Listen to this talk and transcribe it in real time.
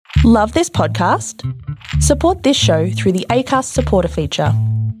Love this podcast? Support this show through the Acast supporter feature.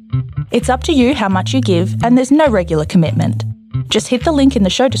 It's up to you how much you give, and there's no regular commitment. Just hit the link in the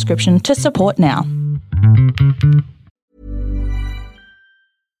show description to support now.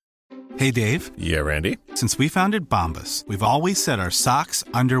 Hey, Dave. Yeah, Randy. Since we founded Bombas, we've always said our socks,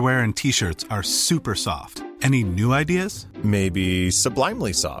 underwear, and T-shirts are super soft. Any new ideas? Maybe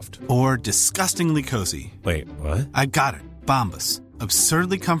sublimely soft. Or disgustingly cozy. Wait, what? I got it. Bombas.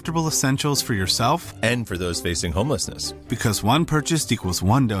 Absurdly comfortable essentials for yourself and for those facing homelessness. Because one purchased equals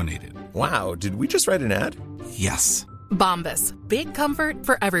one donated. Wow, did we just write an ad? Yes. Bombas. Big comfort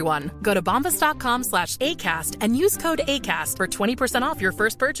for everyone. Go to bombas.com/ACAST and use code ACAST for 20% off your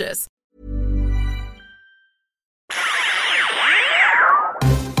first purchase.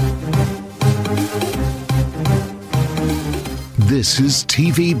 This is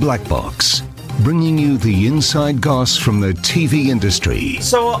TV Black Box, bringing you the inside goss from the TV industry.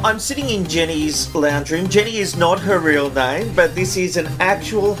 So I'm sitting in Jenny's lounge room. Jenny is not her real name, but this is an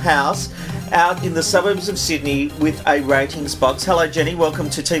actual house out in the suburbs of Sydney with a ratings box. Hello, Jenny. Welcome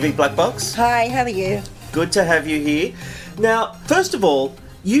to TV Black Box. Hi, how are you? Good to have you here. Now, first of all,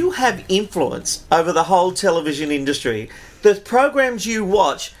 you have influence over the whole television industry. The programs you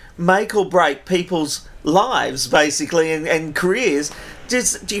watch make or break people's lives, basically, and careers. Do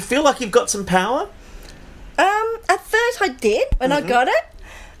you feel like you've got some power? At first I did when I got it,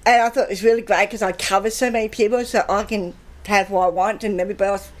 and I thought it was really great because I cover so many people, so I can have what I want and everybody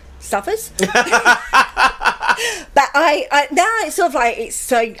else suffers. But I now it's sort of like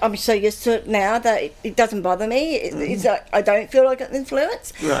I'm so used to it now that it doesn't bother me. It's like I don't feel like an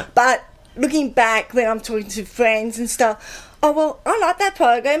influence. Right. But looking back when I'm talking to friends and stuff, oh, well, I like that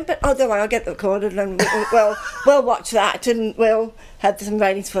program, but don't worry, I'll get it recorded and we'll watch that and we'll have some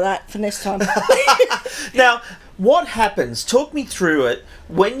ratings for that for next time. Now, what happens? Talk me through it.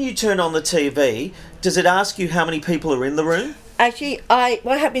 When you turn on the TV, does it ask you how many people are in the room? Actually,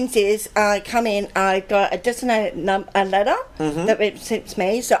 what happens is I come in, I got a designated a letter that represents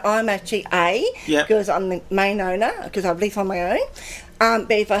me, so I'm actually A, because I'm the main owner, because I live on my own.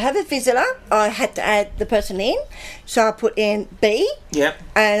 But if I have a visitor, I had to add the person in. So I put in B. Yep.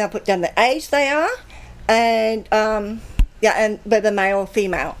 And I put down the age they are, and and whether male or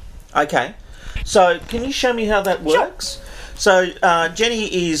female. Okay. So can you show me how that works? Sure. So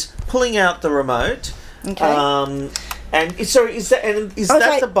Jenny is pulling out the remote. Okay. And sorry, is that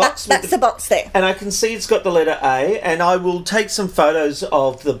the box? That's the box there. And I can see it's got the letter A, and I will take some photos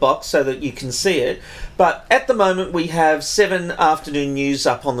of the box so that you can see it. But at the moment, we have 7 afternoon news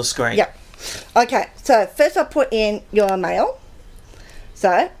up on the screen. Yep. Okay, so first I put in your male. So,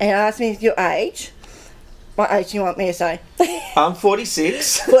 and it asks me your age. What age do you want me to say? I'm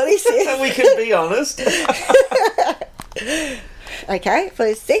 46. 46. We can be honest. Okay,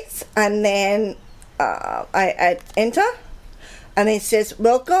 46. And then I add enter. And it says,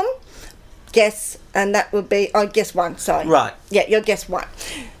 welcome, guess, and that would be, guess 1, sorry. Right. Yeah, you're guess 1.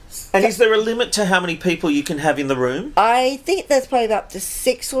 And is there a limit to how many people you can have in the room? I think there's probably up to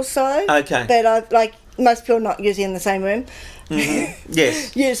 6 or so. Okay. But most people are not usually in the same room. Mm-hmm.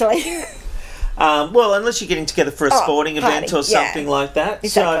 Yes. Usually. Well, unless you're getting together for a sporting event or something like that.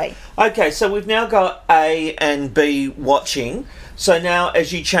 Exactly. So we've now got A and B watching. So now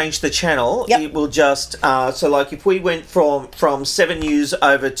as you change the channel, it will just... so like if we went from 7 News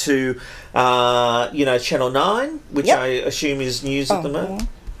over to, Channel 9, which I assume is news at the moment.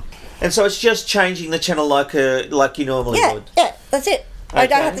 And so it's just changing the channel like you normally would. Yeah, that's it. Okay. I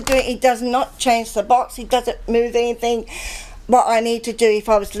don't have to do it. It does not change the box. It doesn't move anything. What I need to do, if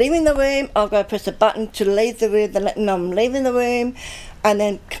I was leaving the room, I'll go press a button to leave the room, then let them know I'm leaving the room, and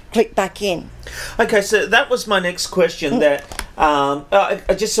then click back in. Okay, so that was my next question. That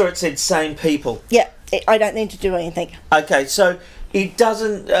I just saw it said same people. Yeah, I don't need to do anything. Okay, so it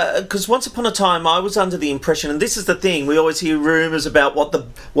doesn't, because once upon a time I was under the impression, and this is the thing, we always hear rumours about what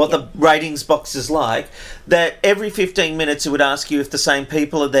the ratings box is like, that every 15 minutes it would ask you if the same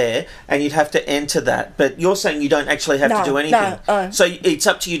people are there, and you'd have to enter that. But you're saying you don't actually have to do anything. No. So it's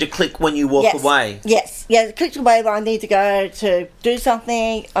up to you to click when you walk away. Yes, click away when I need to go to do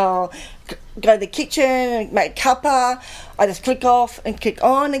something, or go to the kitchen, make a cuppa. I just click off and click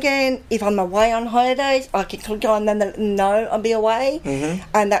on again. If I'm away on holidays, I can click on and then let them know I'll be away,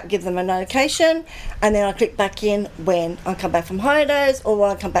 and that gives them a notification. And then I click back in when I come back from holidays or when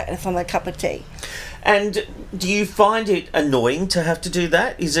I come back from a cup of tea. And do you find it annoying to have to do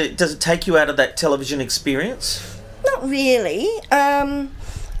that? Does it take you out of that television experience? Not really.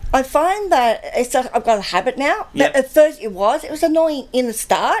 I find that I've got a habit now. But at first it was annoying in the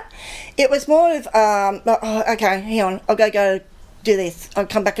start. It was more of, okay, hang on, I'll go do this. I'll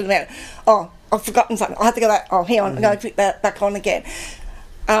come back in a minute. Oh, I've forgotten something. I have to go back. Oh, hang on. I'm going to click that back on again.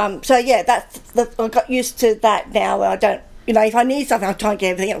 So yeah, I got used to that now where I don't, if I need something, I'll try and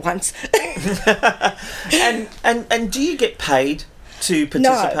get everything at once. and do you get paid to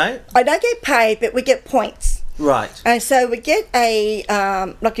participate? No, I don't get paid, but we get points. Right. And so we get a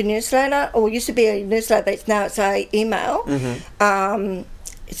newsletter, or it used to be a newsletter, but now it's a email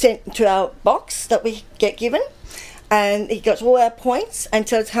sent to our box that we get given, and it got all our points and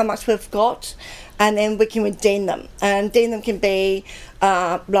tells how much we've got, and then we can redeem them. And redeem them can be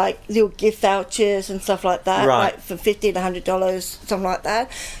like little gift vouchers and stuff like that, like for $50 to $100, something like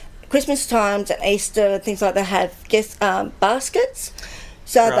that. Christmas times and Easter, things like that, have gift baskets.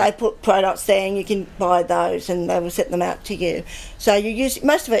 So they put products there and you can buy those and they will set them out to you. So you use,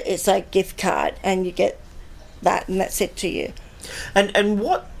 most of it is a gift card and you get that and that's sent to you. And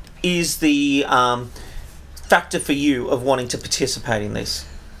what is the factor for you of wanting to participate in this?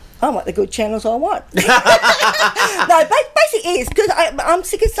 I want the good channels I want. No, basically it is because I'm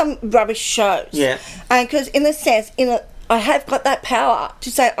sick of some rubbish shows. Yeah. And because in a sense, I have got that power to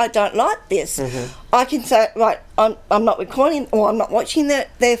say I don't like this. I can say, right, I'm not recording or I'm not watching it,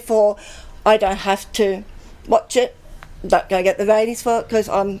 therefore I don't have to watch it, don't go get the ratings for it because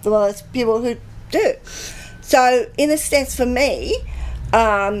I'm the one of those people who do. So in a sense for me,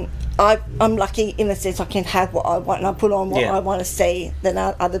 I'm lucky in a sense I can have what I want and I put on what I want to see than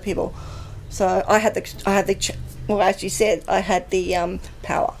other people. So I had well, as you said, I had the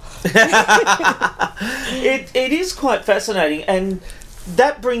power. It is quite fascinating, and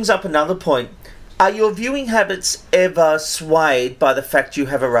that brings up another point. Are your viewing habits ever swayed by the fact you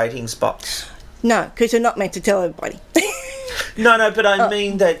have a ratings box? No, because you're not meant to tell everybody. No, but I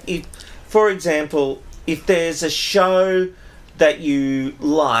mean that if, for example, if there's a show that you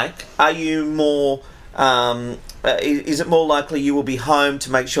like, are you more... is it more likely you will be home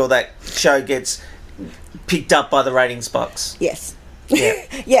to make sure that show gets picked up by the ratings box? Yes. Yeah.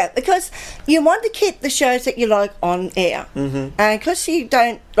 Yeah, because you want to keep the shows that you like on air. And because you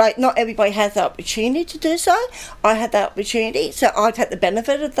don't, not everybody has the opportunity to do so. I had that opportunity, so I've had the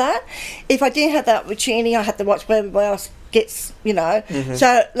benefit of that. If I didn't have that opportunity, I had to watch what everybody else gets,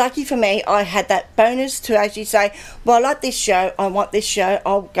 So lucky for me, I had that bonus to actually say, well, I like this show, I want this show,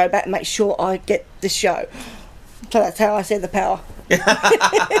 I'll go back and make sure I get the show. So that's how I said the power.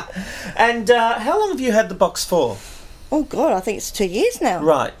 And how long have you had the box for? Oh, God, I think it's 2 years now.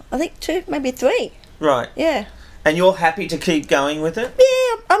 Right. I think 2, maybe 3. Right. Yeah. And you're happy to keep going with it?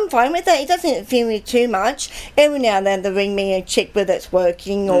 Yeah, I'm fine with it. It doesn't interfere me too much. Every now and then they ring me and check whether it's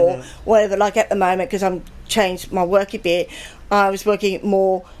working or whatever. Like at the moment, because I'm changed my work a bit, I was working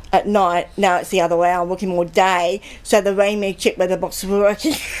more at night. Now it's the other way. I'm working more day. So they rang me and check whether the boxes were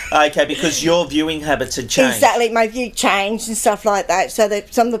working. Okay, because your viewing habits had changed. Exactly. My view changed and stuff like that. So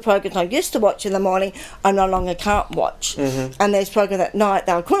that some of the programs I used to watch in the morning, I no longer can't watch. And there's programs at night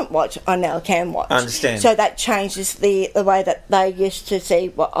that I couldn't watch, I now can watch. I understand. So that changes the way that they used to see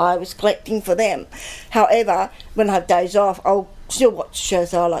what I was collecting for them. However, when I have days off, I'll still watch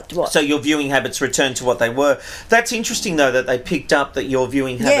shows that I like to watch. So your viewing habits return to what they were. That's interesting, though, that they picked up that your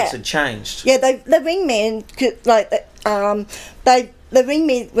viewing habits had changed. Yeah, they ring me and they ring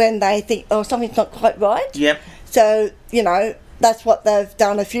me when they think, oh, something's not quite right. Yep. So, that's what they've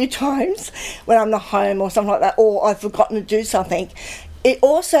done a few times when I'm not home or something like that, or I've forgotten to do something. It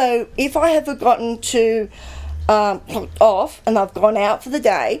also, if I have forgotten to clock off and I've gone out for the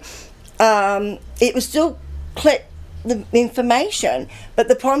day, it will still collect the information, but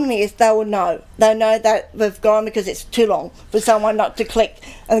the problem is they'll know that we've gone because it's too long for someone not to click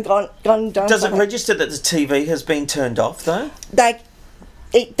and gone done. Does it register that the TV has been turned off though?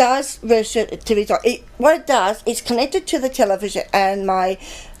 It does register the TV. What it does is connected to the television and my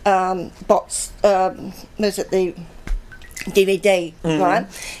box. Was it the DVD? Right.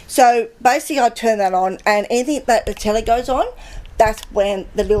 So basically, I turn that on, and anything that the telly goes on, that's when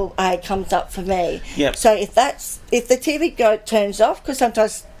the little A comes up for me. Yep. So if the TV turns off, because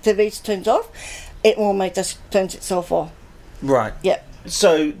sometimes TV turns off, it normally just turns itself off. Right. Yep.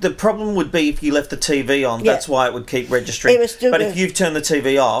 So the problem would be if you left the TV on. That's why it would keep registering. But if you've turned the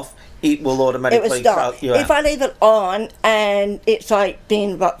TV off, it will automatically throw you out. If I leave it on and it's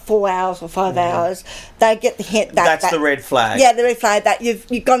been about 4 hours or 5 hours, they get the hint that's the red flag. Yeah, the red flag that you've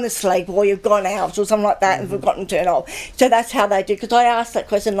gone to sleep or you've gone out or something like that and forgotten to turn it off. So that's how they do. Because I asked that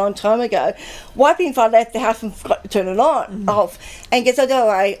question a long time ago. Why if I left the house and forgot to turn it off? And guess I go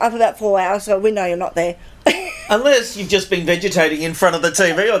away after about 4 hours, so we know you're not there. Unless you've just been vegetating in front of the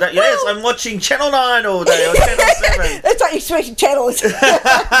TV all day. Yes, I'm watching Channel 9 all day or Channel 7. It's like you're switching channels.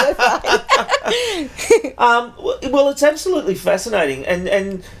 Well, it's absolutely fascinating,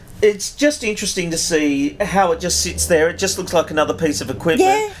 and it's just interesting to see how it just sits there. It just looks like another piece of equipment.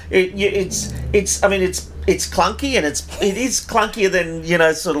 Yeah. It's clunky, and it is clunkier than,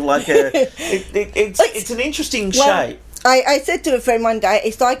 sort of like it's an interesting shape. I said to a friend one day,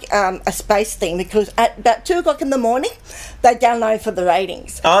 it's like a space thing, because at about 2 o'clock in the morning, they download for the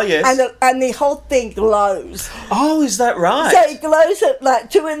ratings. Oh, yes. And the whole thing glows. Oh, is that right? So it glows at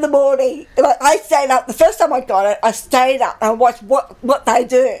like 2 in the morning. Like, I stayed up. The first time I got it, I stayed up and watched what they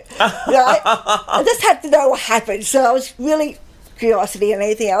do. Right? I just had to know what happened. So I was really curiosity and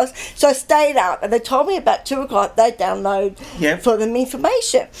anything else. So I stayed up, and they told me about 2 o'clock they download for them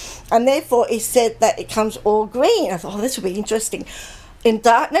information. And therefore it said that it comes all green. I thought, this will be interesting. In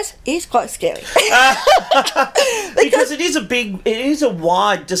darkness, it is quite scary. because it is a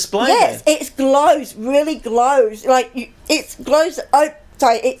wide display. Yes, it glows, really glows. Like, it glows,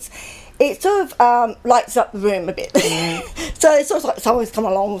 it sort of lights up the room a bit. So it's sort of like someone's come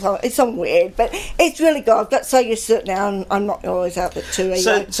along, it's something weird, but it's really good. I've got so used to it now, and I'm not always out at 2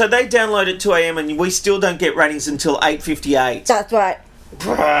 a.m. So they download at 2 a.m. and we still don't get ratings until 8:58. That's right.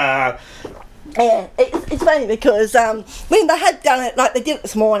 Yeah, it's funny because they had done it, like they did it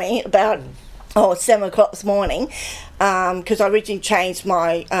this morning, about 7 o'clock this morning, because I originally changed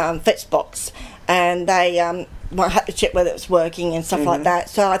my fetch box, and they I had to check whether it was working and stuff like that.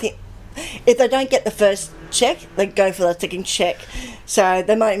 So I think if they don't get the first check, they go for the second check. So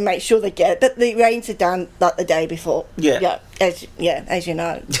they might make sure they get it. But the ratings are done like the day before. Yeah. As you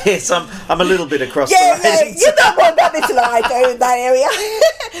know. Yes, I'm a little bit across the ratings. Yeah, you know more about this than I do in that area.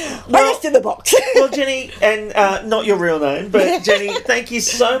 I just do the box. Well, Jenny, and not your real name, but Jenny, thank you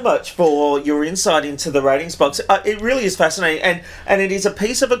so much for your insight into the ratings box. It really is fascinating, and it is a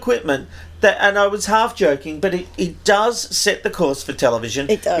piece of equipment that, and I was half joking, but it does set the course for television.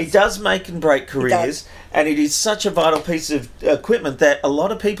 It does. It does make and break careers, and it is such a vital piece of equipment that a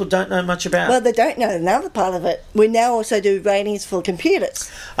lot of people don't know much about. Well, they don't know another part of it. We now also do ratings for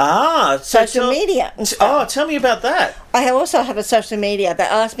computers. Social media. Tell me about that. I also have a social media. They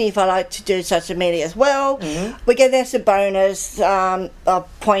asked me if I like to do social media as well. We get there some bonus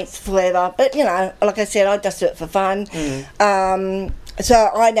points for whatever, but like I said, I just do it for fun. So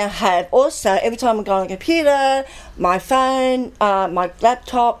I now have also, every time I go on a computer, my phone, my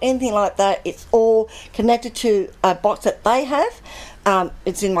laptop, anything like that, it's all connected to a box that they have.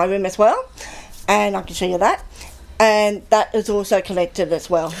 It's in my room as well, and I can show you that. And that is also connected as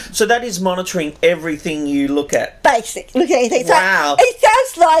well. So that is monitoring everything you look at. Basic. Look at anything. Wow. So it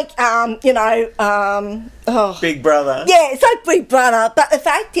sounds like, Big Brother. Yeah, it's like Big Brother. But the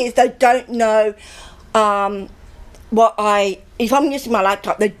fact is, they don't know if I'm using my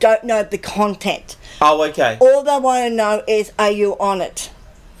laptop, they don't know the content. Oh, okay. All they want to know is, are you on it?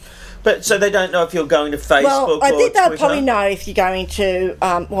 But so they don't know if you're going to Facebook well, I think they'll Twitter? Probably know if you're going to,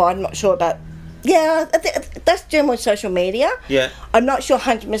 I'm not sure about, that's general social media. Yeah. I'm not sure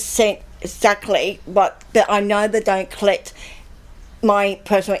 100% exactly, but I know they don't collect my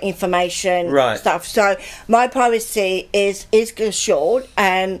personal information stuff. So my privacy is assured,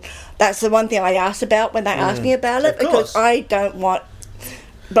 and that's the one thing I asked about when they asked me about it, because I don't want.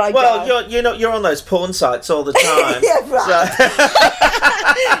 But you're on those porn sites all the time. Yeah, right. So.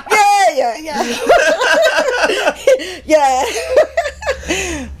 yeah.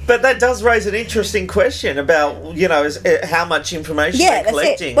 But that does raise an interesting question about, how much information they're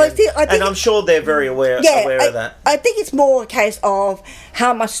collecting. Well, and I'm sure they're very aware of that. I think it's more a case of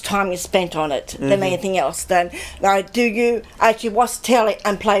how much time you spent on it than anything else. Do you actually watch telly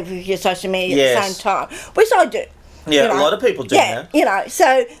and play with your social media at the same time? Which I do. Yeah, a lot of people do now.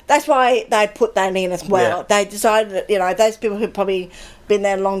 So that's why they put that in as well. Yeah. They decided that, those people who've probably been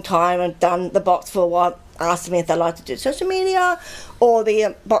there a long time and done the box for a while asked me if they like to do social media or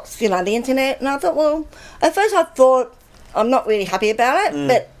the box, the internet. And I thought, well, at first I thought I'm not really happy about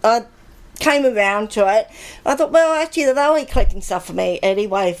it, but I came around to it. I thought, well, actually, they're only collecting stuff for me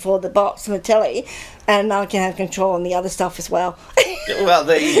anyway for the box and the telly, and I can have control on the other stuff as well. Well,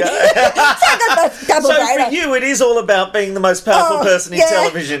 there you go. So for you, it is all about being the most powerful person in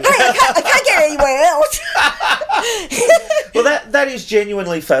television. Hey, I can't get anywhere else. Well, that is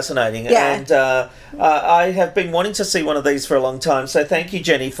genuinely fascinating, and I have been wanting to see one of these for a long time. So thank you,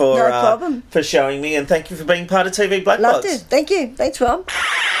 Jenny, for showing me, and thank you for being part of TV Black Box. Love to. Thank you. Thanks, Rob.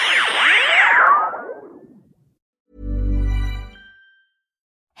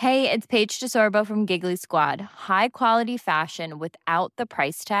 Hey, it's Paige DeSorbo from Giggly Squad. High quality fashion without the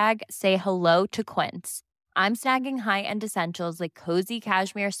price tag. Say hello to Quince. I'm snagging high-end essentials like cozy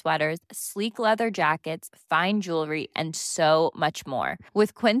cashmere sweaters, sleek leather jackets, fine jewelry, and so much more.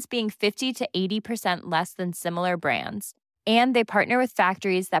 With Quince being 50 to 80% less than similar brands. And they partner with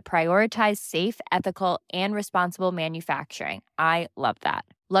factories that prioritize safe, ethical, and responsible manufacturing. I love that.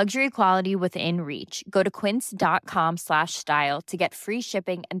 Luxury quality within reach. Go to quince.com/style to get free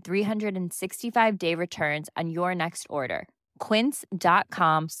shipping and 365-day returns on your next order.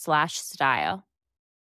 Quince.com/style.